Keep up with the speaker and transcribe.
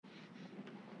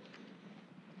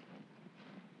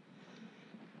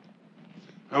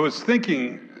I was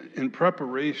thinking in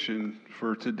preparation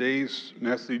for today's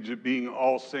message, it being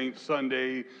All Saints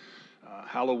Sunday,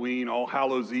 Halloween, All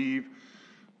Hallows Eve,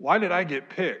 why did I get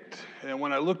picked? And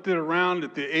when I looked around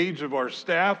at the age of our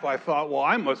staff, I thought, well,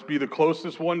 I must be the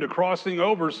closest one to crossing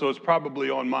over, so it's probably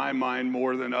on my mind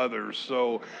more than others.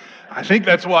 So I think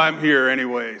that's why I'm here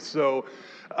anyway.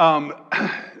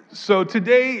 So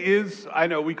today is, I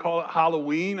know we call it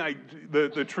Halloween.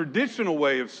 The traditional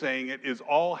way of saying it is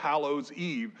All Hallows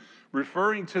Eve,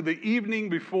 referring to the evening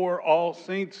before All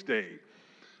Saints Day.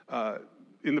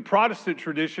 In the Protestant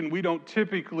tradition, we don't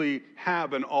typically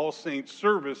have an All Saints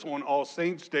service on All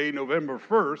Saints Day, November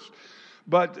 1st.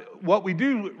 But what we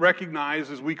do recognize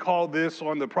is we call this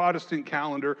on the Protestant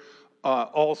calendar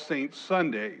All Saints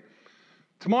Sunday.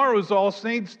 Tomorrow is All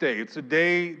Saints Day. It's a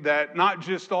day that not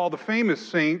just all the famous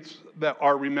saints that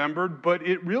are remembered, but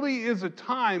it really is a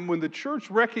time when the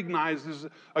church recognizes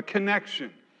a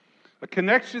connection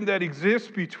that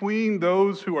exists between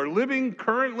those who are living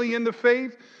currently in the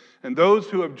faith and those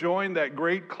who have joined that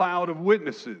great cloud of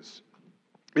witnesses.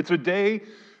 It's a day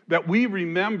that we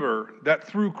remember that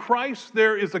through Christ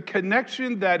there is a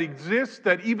connection that exists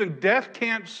that even death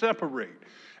can't separate,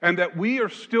 and that we are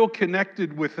still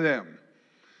connected with them.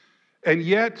 And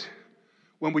yet,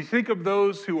 when we think of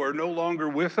those who are no longer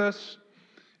with us,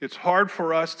 it's hard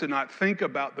for us to not think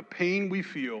about the pain we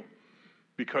feel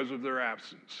because of their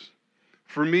absence.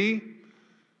 For me,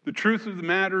 the truth of the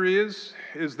matter is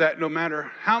that no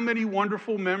matter how many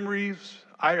wonderful memories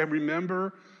I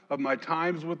remember of my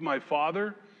times with my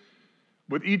father,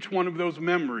 with each one of those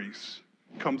memories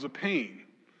comes a pain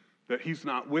that he's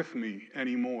not with me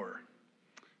anymore.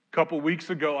 A couple weeks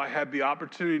ago, I had the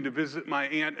opportunity to visit my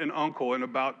aunt and uncle, and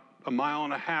about 1.5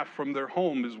 miles from their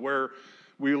home is where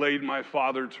we laid my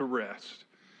father to rest.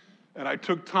 And I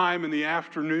took time in the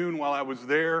afternoon while I was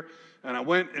there, and I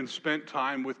went and spent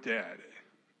time with Dad.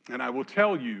 And I will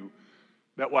tell you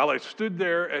that while I stood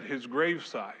there at his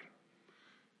graveside,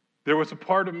 there was a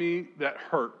part of me that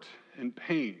hurt and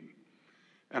pain,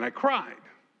 and I cried.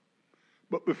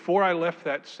 But before I left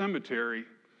that cemetery,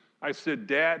 I said,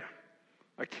 Dad,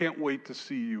 I can't wait to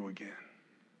see you again.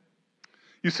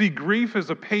 You see, grief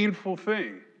is a painful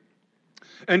thing.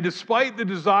 And despite the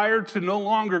desire to no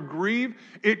longer grieve,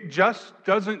 it just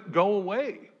doesn't go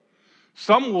away.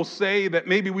 Some will say that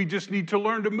maybe we just need to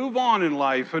learn to move on in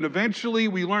life, and eventually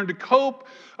we learn to cope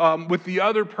with the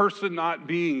other person not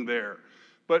being there.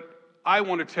 But I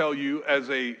want to tell you, as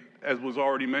was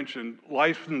already mentioned,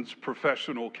 licensed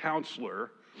professional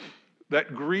counselor,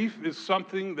 that grief is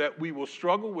something that we will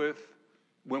struggle with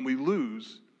when we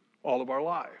lose all of our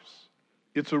lives.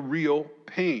 It's a real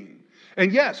pain.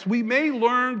 And yes, we may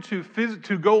learn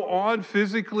to go on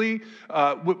physically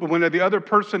when the other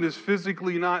person is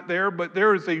physically not there, but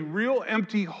there is a real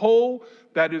empty hole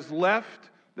that is left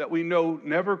that we know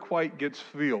never quite gets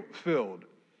filled.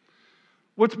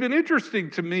 What's been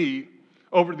interesting to me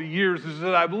over the years is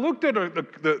that I've looked at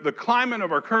the climate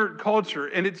of our current culture,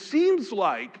 and it seems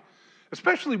like,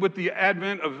 especially with the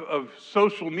advent of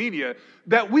social media,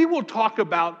 that we will talk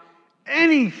about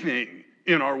anything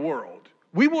in our world.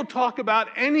 We will talk about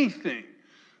anything.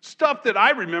 Stuff that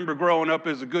I remember growing up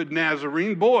as a good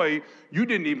Nazarene boy, you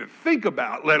didn't even think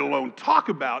about, let alone talk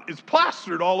about, is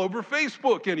plastered all over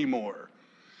Facebook anymore.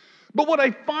 But what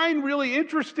I find really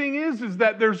interesting is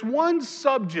that there's one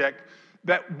subject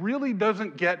that really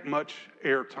doesn't get much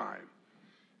airtime,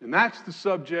 and that's the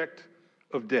subject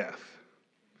of death.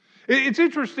 It's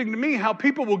interesting to me how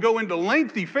people will go into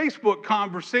lengthy Facebook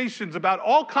conversations about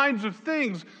all kinds of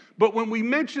things, but when we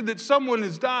mention that someone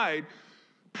has died,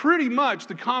 pretty much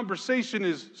the conversation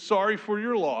is, sorry for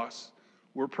your loss,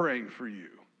 we're praying for you.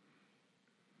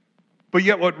 But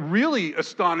yet what really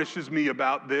astonishes me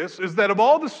about this is that of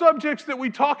all the subjects that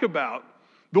we talk about,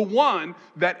 the one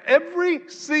that every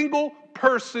single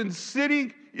person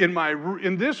sitting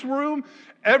in this room,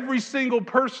 every single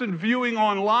person viewing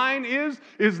online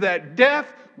is that death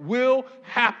will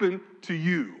happen to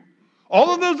you.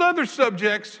 All of those other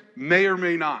subjects may or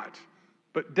may not,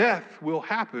 but death will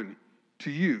happen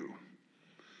to you.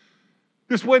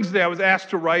 This Wednesday, I was asked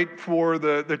to write for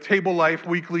the Table Life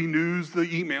Weekly News, the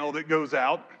email that goes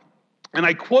out, and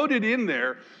I quoted in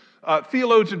there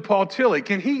theologian Paul Tillich,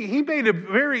 and he made a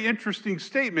very interesting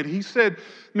statement. He said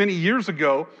many years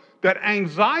ago that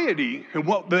anxiety, and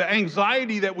the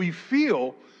anxiety that we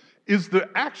feel, is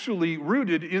actually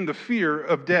rooted in the fear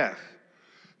of death.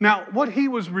 Now, what he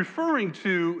was referring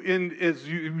to, as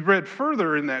you read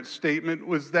further in that statement,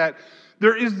 was that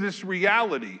there is this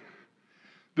reality.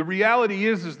 The reality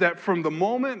is that from the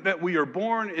moment that we are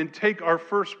born and take our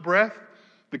first breath,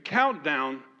 the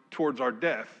countdown towards our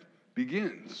death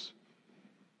begins.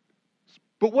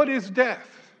 But what is death?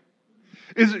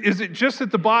 Is it just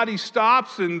that the body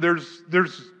stops and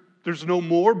there's no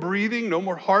more breathing, no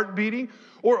more heart beating?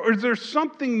 Or is there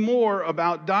something more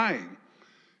about dying?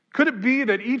 Could it be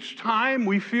that each time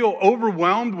we feel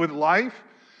overwhelmed with life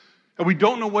and we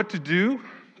don't know what to do?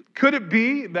 Could it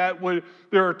be that when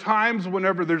there are times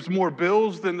whenever there's more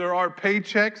bills than there are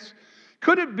paychecks?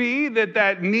 Could it be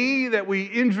that knee that we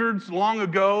injured long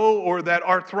ago, or that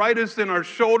arthritis in our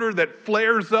shoulder that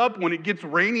flares up when it gets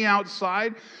rainy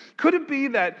outside? Could it be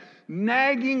that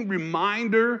nagging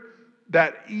reminder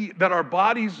that our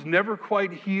bodies never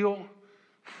quite heal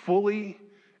fully,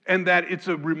 and that it's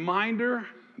a reminder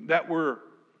that we're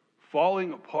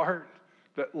falling apart,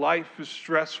 that life is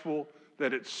stressful,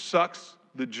 that it sucks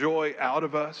the joy out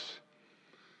of us?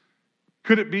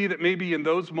 Could it be that maybe in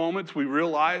those moments we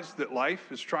realize that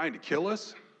life is trying to kill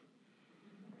us?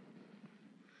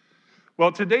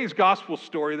 Well, today's gospel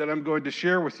story that I'm going to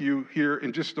share with you here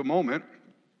in just a moment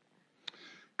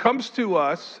comes to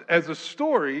us as a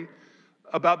story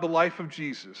about the life of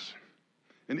Jesus.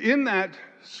 And in that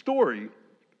story,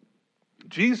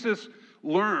 Jesus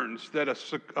learns that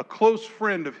a close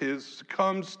friend of his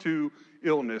succumbs to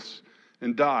illness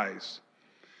and dies.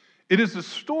 It is a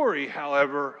story,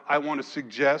 however, I want to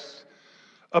suggest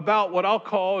about what I'll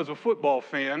call, as a football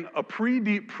fan, a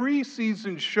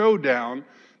preseason showdown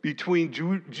between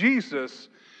Jesus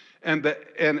and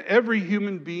every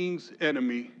human being's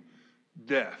enemy,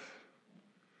 death.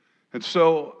 And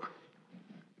so,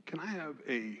 can I have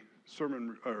a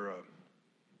sermon or a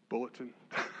bulletin?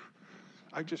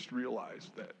 I just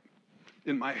realized that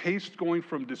in my haste going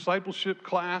from discipleship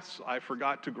class, I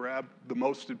forgot to grab the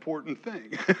most important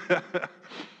thing.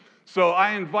 So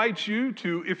I invite you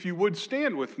to, if you would,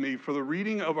 stand with me for the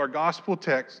reading of our gospel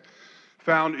text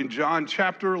found in John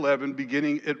chapter 11,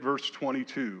 beginning at verse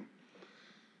 22.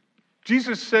 She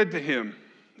said to him,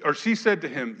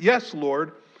 "Yes,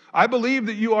 Lord, I believe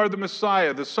that you are the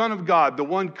Messiah, the Son of God, the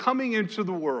one coming into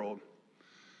the world."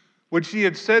 When she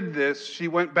had said this, she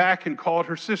went back and called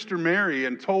her sister Mary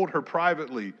and told her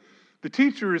privately, "The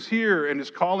teacher is here and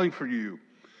is calling for you."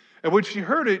 And when she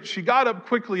heard it, she got up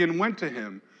quickly and went to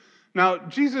him. Now,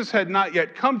 Jesus had not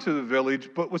yet come to the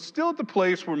village, but was still at the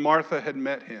place where Martha had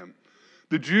met him.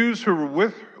 The Jews who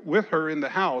were with her in the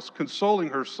house, consoling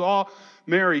her, saw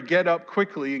Mary get up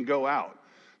quickly and go out.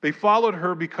 They followed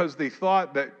her because they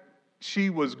thought that she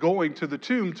was going to the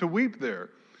tomb to weep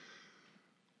there.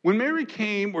 When Mary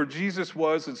came where Jesus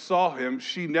was and saw him,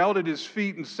 she knelt at his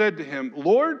feet and said to him,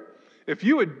 "Lord, if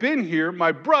you had been here,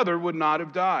 my brother would not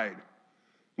have died."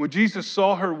 When Jesus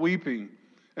saw her weeping,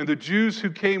 and the Jews who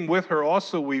came with her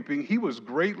also weeping, he was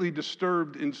greatly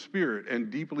disturbed in spirit and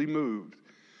deeply moved.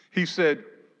 He said,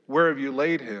 "Where have you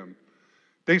laid him?"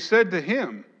 They said to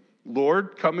him,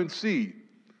 "Lord, come and see."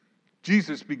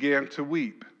 Jesus began to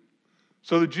weep.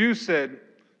 So the Jews said,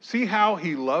 "See how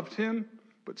he loved him?"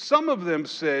 But some of them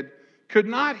said, "Could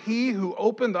not he who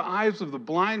opened the eyes of the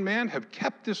blind man have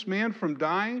kept this man from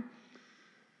dying?"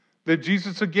 Then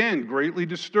Jesus, again greatly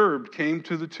disturbed, came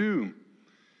to the tomb.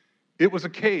 It was a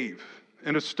cave,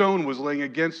 and a stone was laying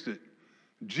against it.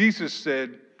 Jesus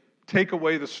said, "Take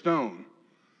away the stone."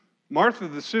 Martha,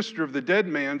 the sister of the dead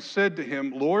man, said to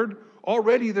him, "Lord,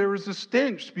 already there is a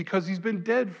stench, because he's been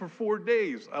dead for 4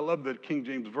 days." I love the King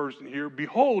James Version here.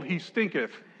 "Behold, he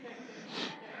stinketh."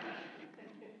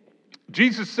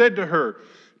 Jesus said to her,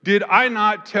 "Did I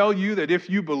not tell you that if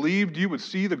you believed, you would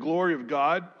see the glory of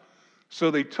God?" So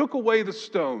they took away the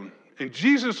stone. And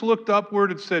Jesus looked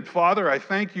upward and said, "Father, I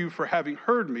thank you for having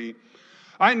heard me.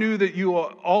 I knew that you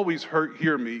always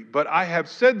hear me, but I have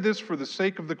said this for the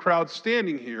sake of the crowd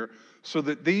standing here, so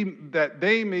that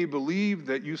they may believe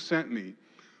that you sent me."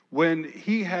 When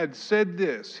he had said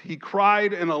this, he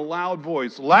cried in a loud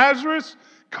voice, "Lazarus,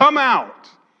 come out!"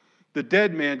 The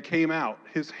dead man came out,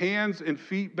 his hands and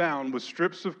feet bound with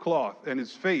strips of cloth, and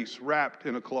his face wrapped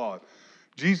in a cloth.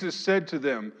 Jesus said to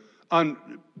them,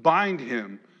 "Unbind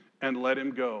him and let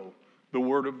him go." The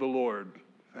word of the Lord.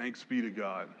 Thanks be to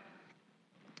God.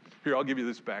 Here, I'll give you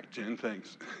this back, Jen.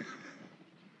 Thanks.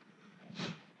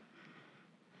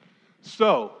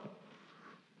 So,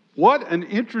 what an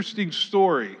interesting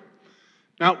story.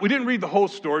 Now, we didn't read the whole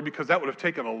story because that would have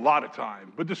taken a lot of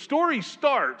time. But the story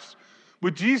starts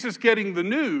with Jesus getting the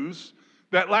news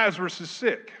that Lazarus is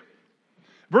sick.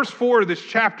 Verse 4 of this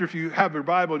chapter, if you have your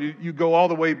Bible, you go all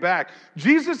the way back.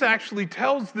 Jesus actually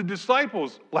tells the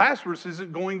disciples, Lazarus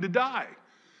isn't going to die.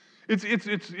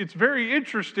 It's very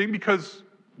interesting because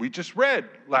we just read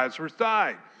Lazarus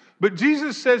died. But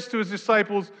Jesus says to his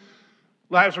disciples,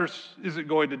 Lazarus isn't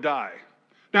going to die.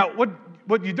 Now,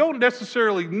 what you don't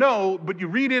necessarily know, but you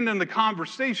read in the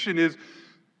conversation is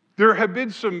there have been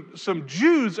some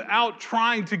Jews out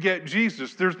trying to get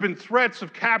Jesus. There's been threats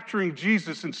of capturing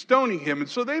Jesus and stoning him. And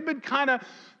so they've been kind of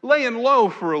laying low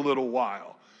for a little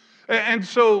while. And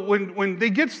so when they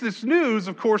gets this news,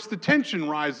 of course, the tension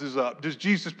rises up. Does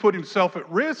Jesus put himself at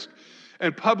risk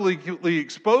and publicly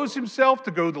expose himself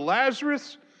to go to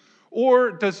Lazarus?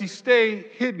 Or does he stay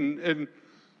hidden and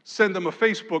send them a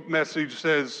Facebook message that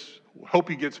says, hope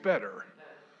he gets better?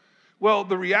 Well,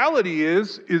 the reality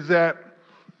is that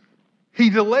he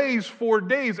delays 4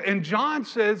 days, and John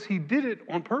says he did it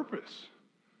on purpose.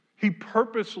 He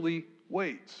purposely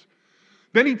waits.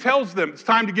 Then he tells them, it's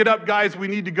time to get up, guys, we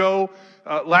need to go.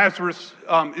 Lazarus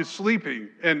is sleeping.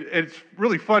 And it's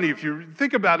really funny, if you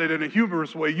think about it in a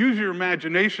humorous way, use your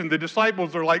imagination. The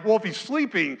disciples are like, well, if he's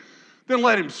sleeping, then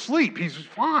let him sleep. He's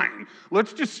fine.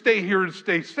 Let's just stay here and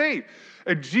stay safe.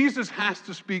 And Jesus has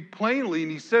to speak plainly,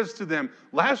 and he says to them,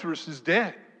 Lazarus is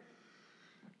dead.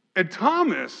 And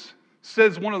Thomas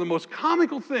says one of the most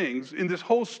comical things in this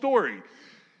whole story.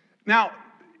 Now,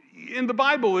 in the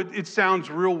Bible, it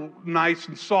sounds real nice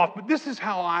and soft, but this is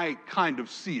how I kind of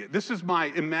see it. This is my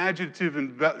imaginative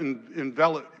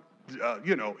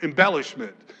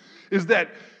embellishment, is that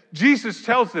Jesus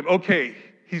tells them, okay,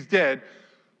 he's dead,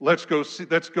 let's go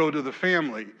to the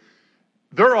family.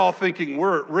 They're all thinking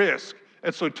we're at risk.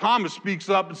 And so Thomas speaks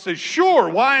up and says, sure,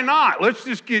 why not? Let's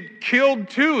just get killed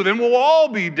too. Then we'll all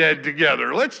be dead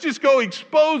together. Let's just go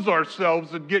expose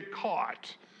ourselves and get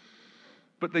caught.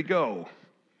 But they go.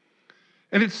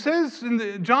 And it says,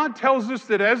 John tells us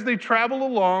that as they travel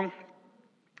along,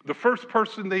 the first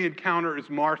person they encounter is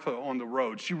Martha on the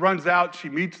road. She runs out, she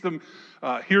meets them,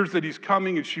 hears that he's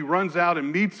coming, and she runs out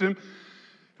and meets him.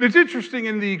 And it's interesting,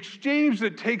 in the exchange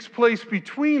that takes place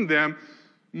between them,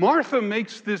 Martha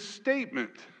makes this statement.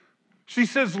 She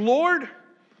says, Lord,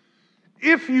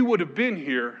 if you would have been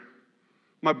here,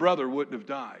 my brother wouldn't have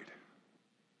died.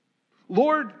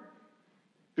 Lord,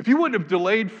 if you wouldn't have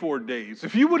delayed 4 days,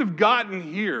 if you would have gotten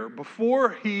here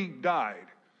before he died,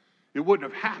 it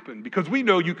wouldn't have happened, because we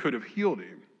know you could have healed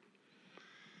him.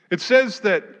 It says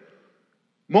that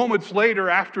moments later,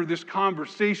 after this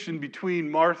conversation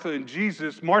between Martha and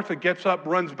Jesus, Martha gets up,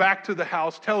 runs back to the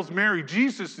house, tells Mary,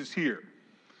 Jesus is here.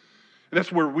 And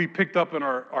that's where we picked up in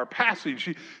our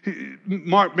passage.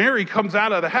 Mary comes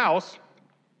out of the house,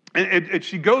 and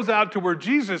she goes out to where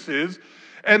Jesus is,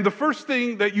 and the first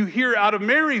thing that you hear out of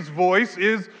Mary's voice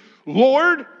is,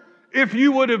 Lord, if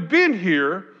you would have been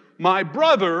here, my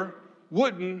brother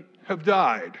wouldn't have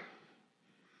died.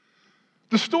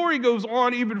 The story goes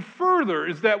on even further,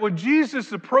 is that when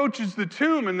Jesus approaches the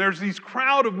tomb and there's these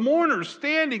crowd of mourners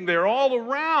standing there all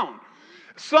around,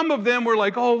 some of them were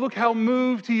like, oh, look how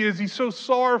moved he is. He's so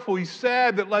sorrowful. He's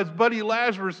sad that his buddy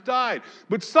Lazarus died.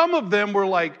 But some of them were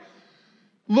like,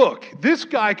 look, this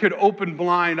guy could open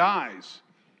blind eyes.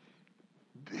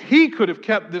 He could have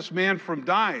kept this man from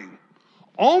dying.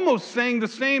 Almost saying the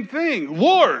same thing.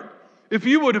 Lord, if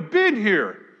you would have been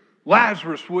here,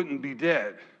 Lazarus wouldn't be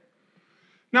dead.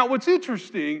 Now, what's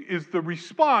interesting is the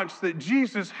response that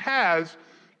Jesus has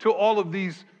to all of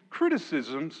these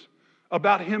criticisms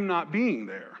about him not being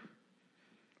there.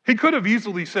 He could have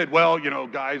easily said, well,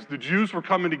 guys, the Jews were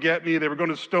coming to get me. They were going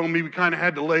to stone me. We kind of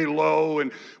had to lay low,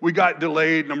 and we got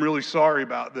delayed, and I'm really sorry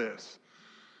about this.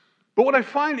 But what I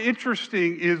find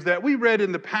interesting is that we read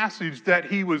in the passage that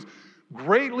he was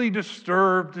greatly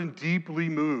disturbed and deeply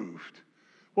moved.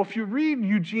 Well, if you read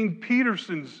Eugene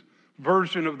Peterson's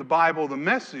version of the Bible, The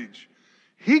Message,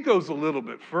 he goes a little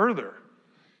bit further.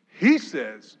 He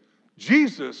says,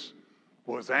 Jesus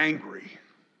was angry.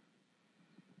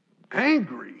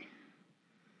 Angry.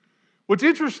 What's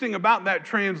interesting about that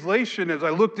translation, as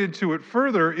I looked into it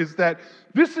further, is that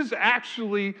this is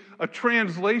actually a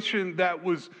translation that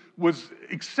was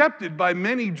accepted by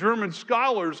many German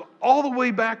scholars all the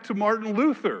way back to Martin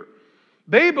Luther.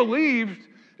 They believed,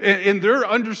 in their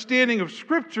understanding of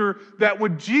Scripture, that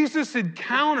when Jesus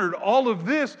encountered all of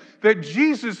this, that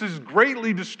Jesus'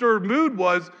 greatly disturbed mood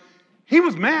was, he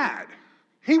was mad.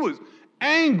 He was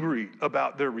angry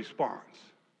about their response.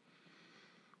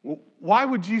 Well, why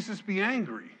would Jesus be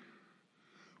angry?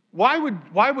 Why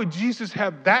would Jesus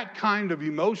have that kind of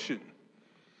emotion?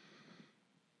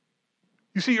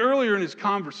 You see, earlier in his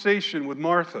conversation with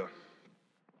Martha,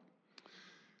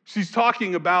 she's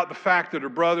talking about the fact that her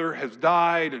brother has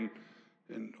died and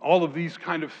all of these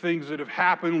kind of things that have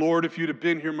happened. Lord, if you'd have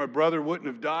been here, my brother wouldn't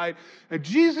have died. And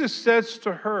Jesus says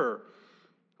to her,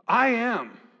 I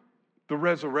am the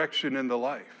resurrection and the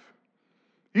life.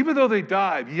 Even though they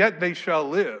died, yet they shall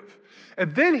live.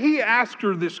 And then he asks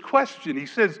her this question. He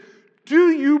says,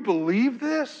 do you believe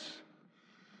this?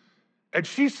 And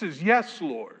she says, yes,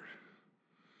 Lord.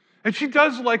 And she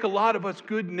does like a lot of us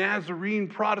good Nazarene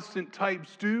Protestant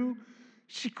types do.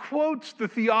 She quotes the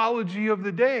theology of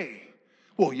the day.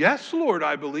 Well, yes, Lord,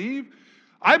 I believe.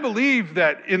 I believe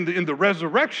that in the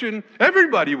resurrection,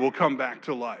 everybody will come back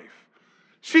to life.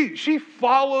 She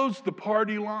follows the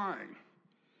party line.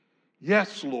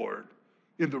 Yes, Lord,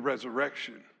 in the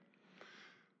resurrection.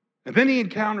 And then he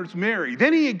encounters Mary.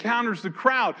 Then he encounters the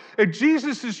crowd. And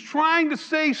Jesus is trying to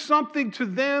say something to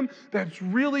them that's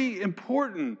really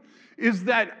important, is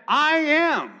that I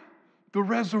am the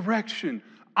resurrection.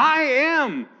 I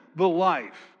am the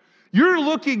life. You're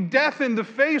looking death in the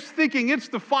face, thinking it's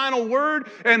the final word,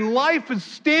 and life is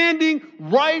standing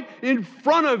right in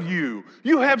front of you.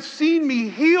 You have seen me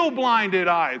heal blinded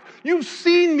eyes. You've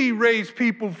seen me raise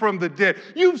people from the dead.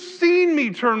 You've seen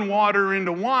me turn water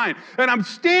into wine. And I'm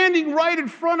standing right in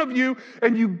front of you,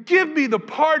 and you give me the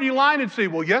party line and say,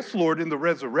 well, yes, Lord, in the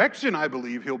resurrection, I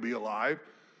believe he'll be alive.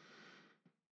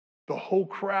 The whole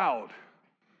crowd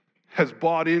has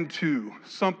bought into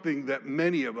something that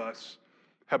many of us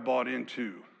have bought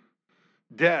into.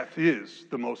 Death is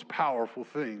the most powerful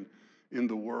thing in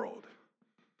the world.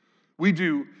 We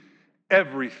do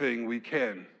everything we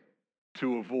can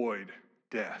to avoid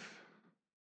death.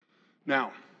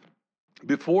 Now,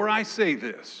 before I say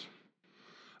this,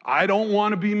 I don't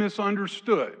want to be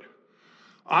misunderstood.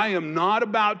 I am not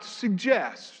about to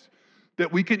suggest that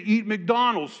we can eat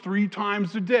McDonald's 3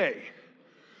 times a day.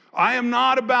 I am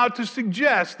not about to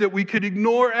suggest that we could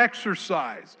ignore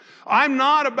exercise. I'm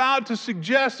not about to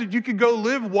suggest that you could go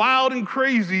live wild and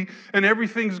crazy and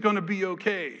everything's going to be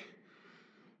okay.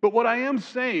 But what I am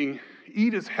saying,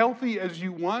 eat as healthy as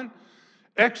you want,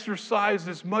 exercise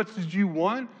as much as you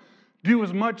want, do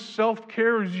as much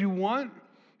self-care as you want.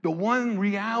 The one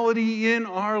reality in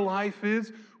our life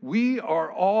is we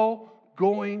are all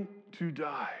going to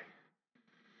die.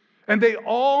 And they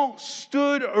all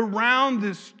stood around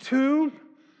this tomb,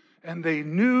 and they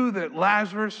knew that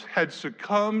Lazarus had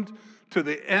succumbed to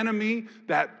the enemy,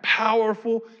 that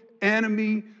powerful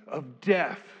enemy of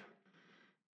death.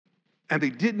 And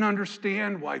they didn't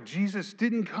understand why Jesus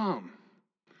didn't come.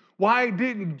 Why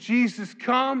didn't Jesus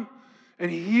come and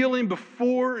heal him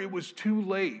before it was too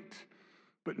late?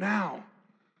 But now,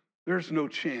 there's no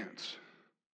chance.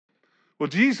 Well,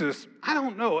 Jesus, I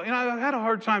don't know, and I had a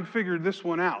hard time figuring this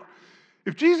one out.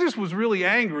 If Jesus was really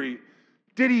angry,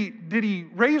 did he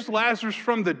raise Lazarus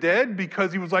from the dead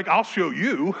because he was like, I'll show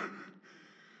you?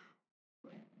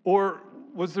 Or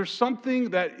was there something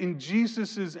that in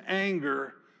Jesus'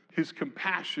 anger, his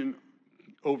compassion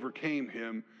overcame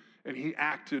him and he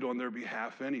acted on their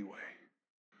behalf anyway?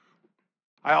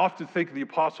 I often think of the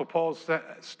Apostle Paul's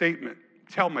statement,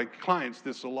 tell my clients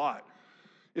this a lot.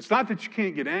 It's not that you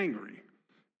can't get angry,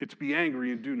 it's be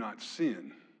angry and do not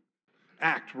sin.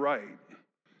 Act right.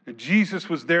 And Jesus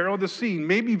was there on the scene,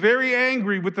 maybe very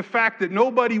angry with the fact that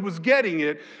nobody was getting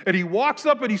it. And he walks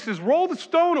up and he says, roll the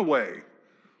stone away.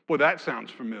 Boy, that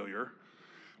sounds familiar.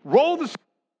 Roll the stone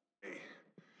away.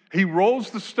 He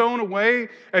rolls the stone away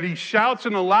and he shouts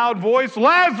in a loud voice,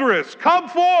 Lazarus, come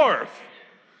forth.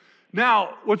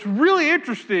 Now, what's really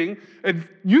interesting, and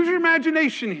use your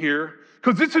imagination here,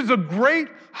 because this is a great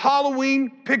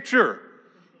Halloween picture.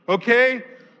 Okay?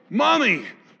 Mummy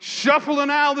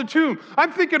shuffling out of the tomb.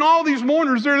 I'm thinking all these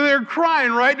mourners, they're there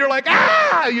crying, right? They're like,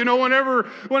 ah,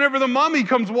 whenever the mummy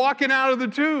comes walking out of the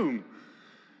tomb.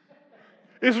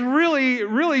 It's really,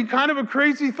 really kind of a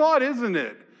crazy thought, isn't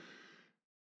it?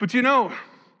 But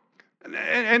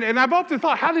and I've often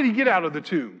thought, how did he get out of the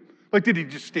tomb? Like, did he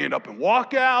just stand up and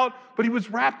walk out? But he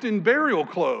was wrapped in burial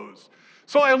clothes.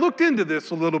 So I looked into this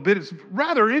a little bit. It's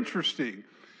rather interesting,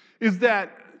 is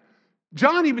that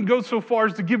John even goes so far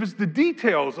as to give us the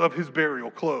details of his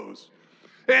burial clothes.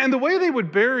 And the way they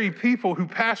would bury people who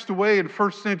passed away in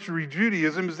first century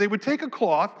Judaism is they would take a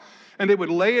cloth and they would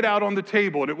lay it out on the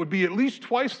table, and it would be at least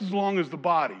twice as long as the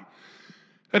body.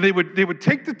 And they would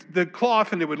take the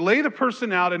cloth and they would lay the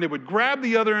person out and they would grab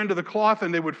the other end of the cloth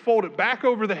and they would fold it back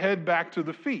over the head, back to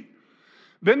the feet.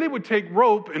 Then they would take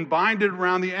rope and bind it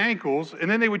around the ankles,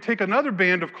 and then they would take another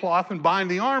band of cloth and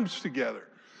bind the arms together.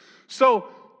 So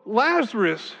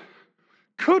Lazarus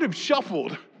could have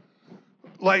shuffled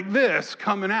like this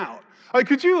coming out. Like,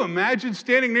 could you imagine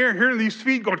standing there, hearing these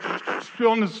feet going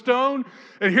on the stone,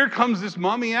 and here comes this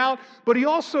mummy out? But he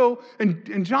also,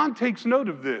 and John takes note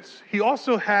of this, he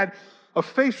also had a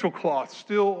facial cloth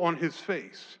still on his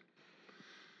face.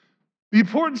 The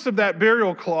importance of that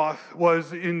burial cloth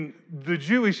was in the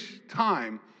Jewish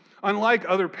time, unlike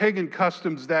other pagan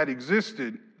customs that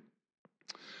existed,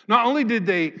 not only did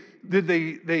they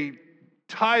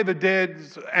tie the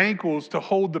dead's ankles to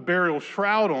hold the burial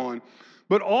shroud on,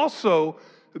 but also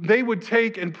they would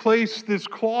take and place this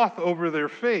cloth over their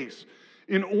face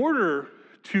in order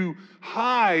to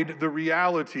hide the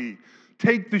reality,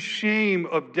 take the shame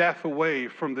of death away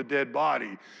from the dead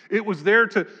body. It was there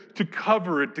to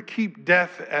cover it, to keep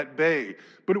death at bay.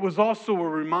 But it was also a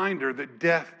reminder that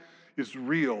death is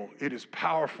real, it is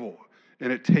powerful,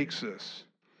 and it takes us.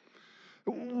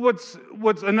 What's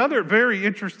another very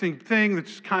interesting thing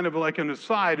that's kind of like an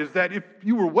aside is that if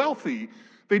you were wealthy,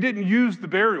 they didn't use the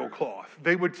burial cloth.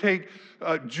 They would take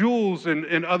jewels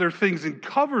and other things and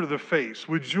cover the face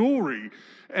with jewelry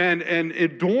and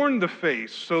adorn the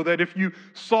face so that if you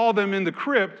saw them in the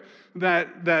crypt,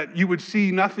 that you would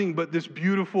see nothing but this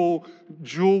beautiful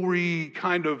jewelry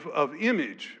kind of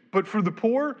image. But for the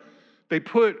poor, they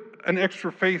put an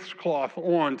extra face cloth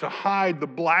on to hide the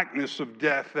blackness of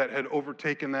death that had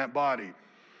overtaken that body.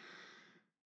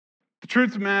 The truth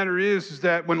of the matter is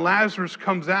that when Lazarus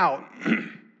comes out,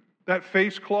 that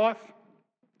face cloth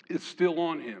is still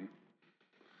on him.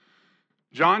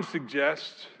 John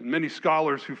suggests, and many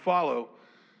scholars who follow,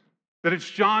 that it's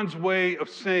John's way of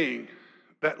saying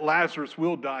that Lazarus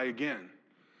will die again,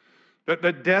 that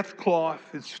the death cloth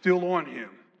is still on him,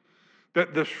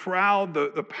 that the shroud,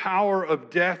 the power of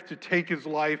death to take his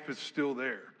life is still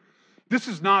there. This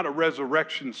is not a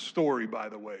resurrection story, by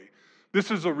the way. This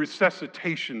is a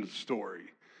resuscitation story.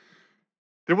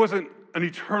 There wasn't an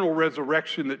eternal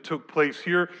resurrection that took place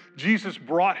here. Jesus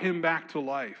brought him back to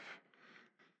life.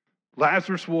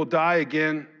 Lazarus will die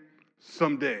again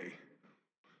someday.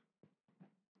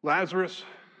 Lazarus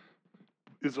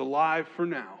is alive for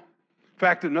now. In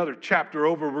fact, another chapter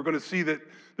over, we're going to see that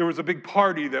there was a big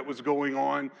party that was going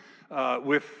on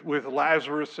with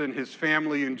Lazarus and his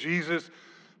family and Jesus.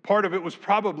 Part of it was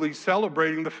probably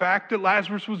celebrating the fact that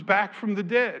Lazarus was back from the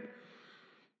dead.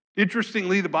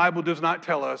 Interestingly, the Bible does not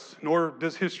tell us, nor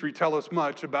does history tell us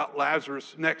much about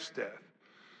Lazarus' next death.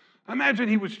 I imagine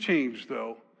he was changed,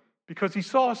 though, because he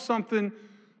saw something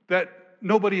that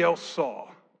nobody else saw.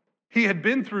 He had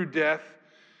been through death,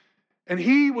 and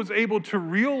he was able to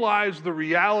realize the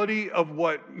reality of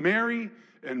what Mary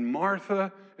and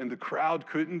Martha and the crowd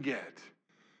couldn't get,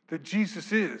 that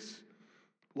Jesus is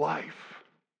life,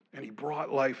 and he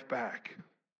brought life back.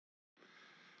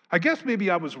 I guess maybe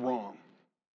I was wrong.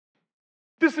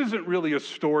 This isn't really a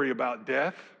story about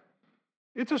death.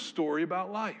 It's a story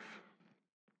about life.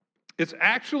 It's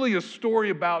actually a story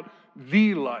about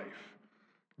the life,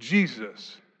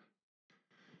 Jesus.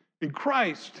 In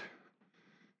Christ,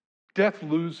 death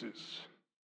loses.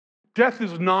 Death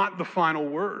is not the final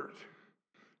word.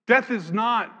 Death is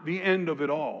not the end of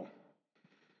it all.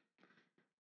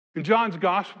 In John's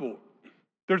gospel,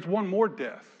 there's one more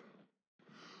death.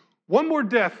 One more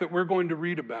death that we're going to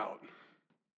read about.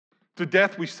 The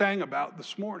death we sang about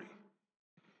this morning.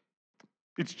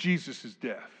 It's Jesus'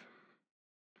 death.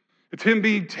 It's him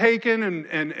being taken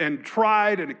and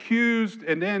tried and accused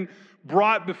and then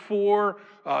brought before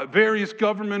various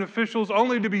government officials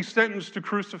only to be sentenced to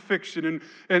crucifixion.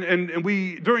 And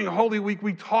we, during Holy Week,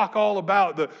 we talk all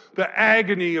about the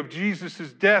agony of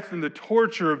Jesus' death and the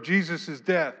torture of Jesus'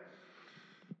 death.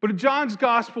 But in John's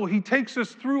gospel, he takes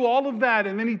us through all of that,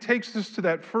 and then he takes us to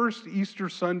that first Easter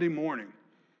Sunday morning.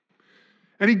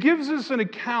 And he gives us an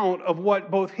account of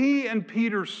what both he and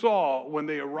Peter saw when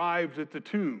they arrived at the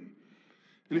tomb.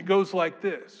 And it goes like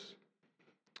this.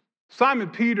 Simon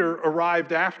Peter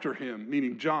arrived after him,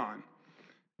 meaning John,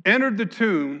 entered the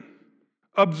tomb,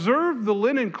 observed the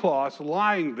linen cloths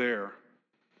lying there,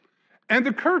 and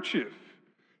the kerchief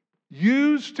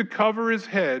used to cover his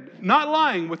head, not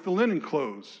lying with the linen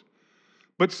clothes,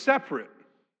 but separate,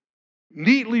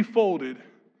 neatly folded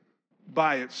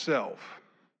by itself.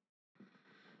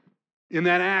 In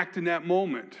that act, in that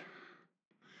moment,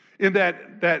 in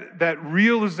that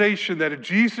realization that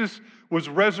Jesus was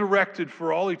resurrected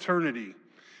for all eternity,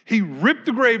 he ripped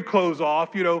the grave clothes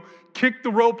off, kicked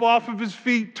the rope off of his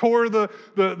feet, tore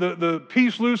the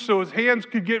piece loose so his hands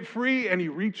could get free, and he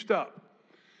reached up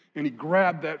and he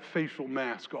grabbed that facial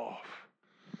mask off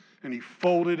and he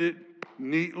folded it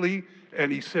neatly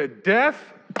and he said, "Death,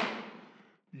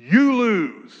 you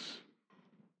lose,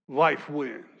 life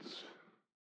wins."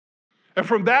 And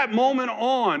from that moment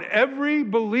on, every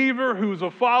believer who's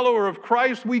a follower of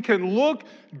Christ, we can look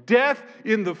death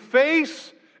in the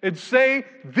face and say,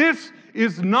 this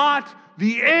is not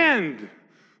the end.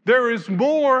 There is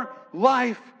more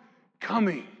life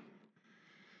coming.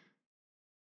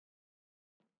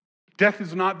 Death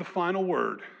is not the final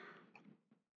word.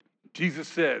 Jesus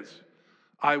says,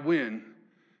 I win,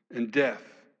 and death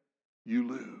you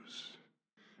lose.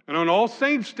 And on All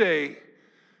Saints' Day,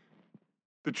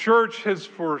 The church has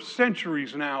for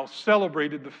centuries now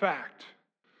celebrated the fact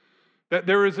that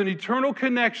there is an eternal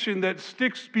connection that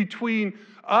sticks between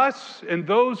us and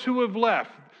those who have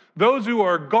left, those who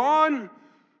are gone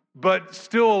but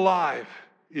still alive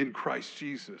in Christ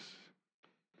Jesus.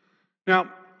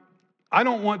 Now, I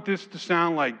don't want this to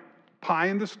sound like pie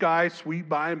in the sky, sweet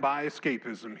by and by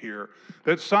escapism here,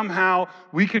 that somehow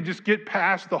we could just get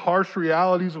past the harsh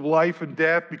realities of life and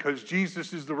death because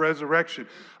Jesus is the resurrection.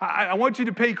 I want you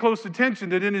to pay close attention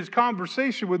that in his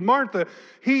conversation with Martha,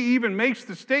 he even makes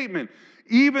the statement,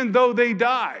 even though they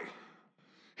die.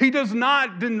 He does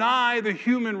not deny the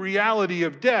human reality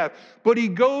of death, but he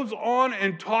goes on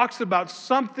and talks about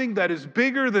something that is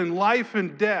bigger than life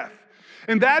and death.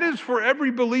 And that is for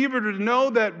every believer to know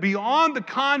that beyond the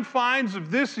confines of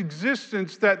this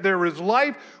existence, that there is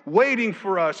life waiting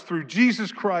for us through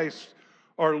Jesus Christ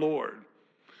our Lord.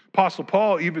 Apostle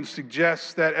Paul even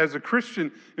suggests that as a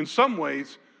Christian, in some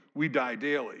ways, we die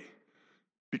daily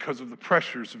because of the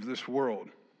pressures of this world.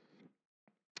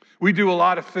 We do a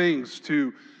lot of things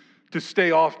to stay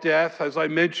off death. As I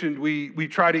mentioned, we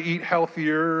try to eat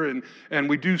healthier and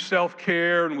we do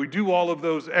self-care and we do all of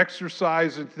those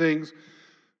exercise and things.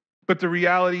 But the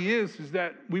reality is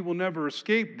that we will never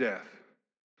escape death.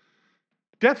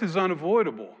 Death is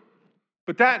unavoidable.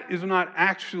 But that is not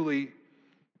actually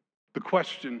the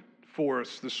question for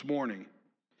us this morning.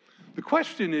 The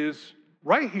question is,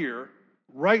 right here,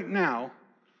 right now,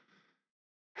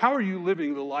 how are you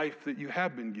living the life that you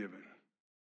have been given?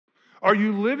 Are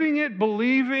you living it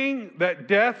believing that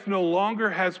death no longer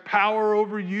has power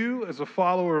over you as a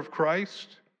follower of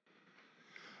Christ?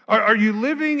 Are you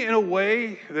living in a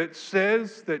way that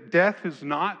says that death is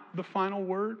not the final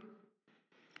word?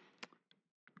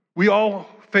 We all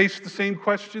face the same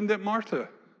question that Martha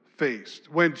faced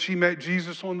when she met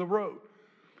Jesus on the road.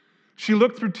 She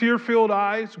looked through tear-filled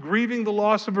eyes, grieving the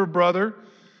loss of her brother,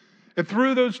 and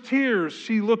through those tears,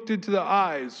 she looked into the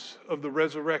eyes of the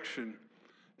resurrection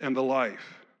and the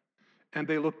life. And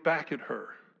they looked back at her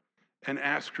and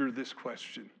asked her this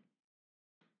question: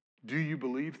 do you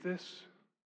believe this?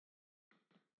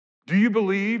 Do you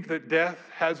believe that death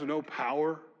has no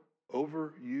power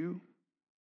over you?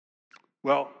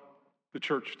 Well, the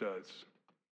church does.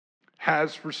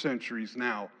 Has for centuries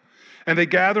now. And they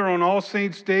gather on All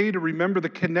Saints' Day to remember the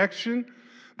connection,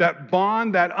 that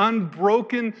bond, that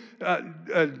unbroken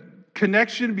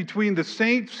connection between the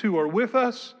saints who are with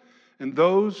us and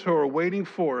those who are waiting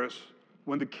for us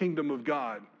when the kingdom of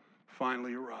God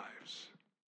finally arrives.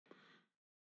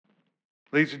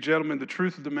 Ladies and gentlemen, the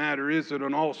truth of the matter is that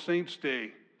on All Saints'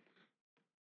 Day,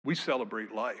 we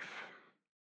celebrate life.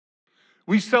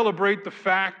 We celebrate the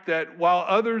fact that while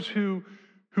others who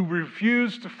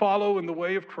refuse to follow in the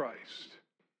way of Christ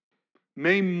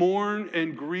may mourn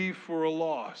and grieve for a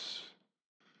loss,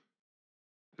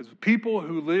 as people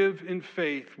who live in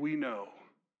faith, we know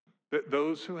that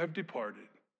those who have departed,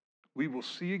 we will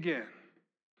see again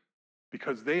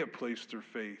because they have placed their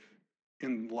faith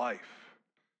in life,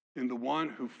 in the one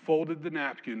who folded the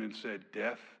napkin and said,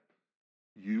 "Death,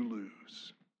 you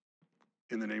lose."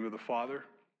 In the name of the Father,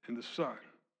 and the Son,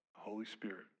 the Holy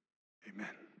Spirit. Amen.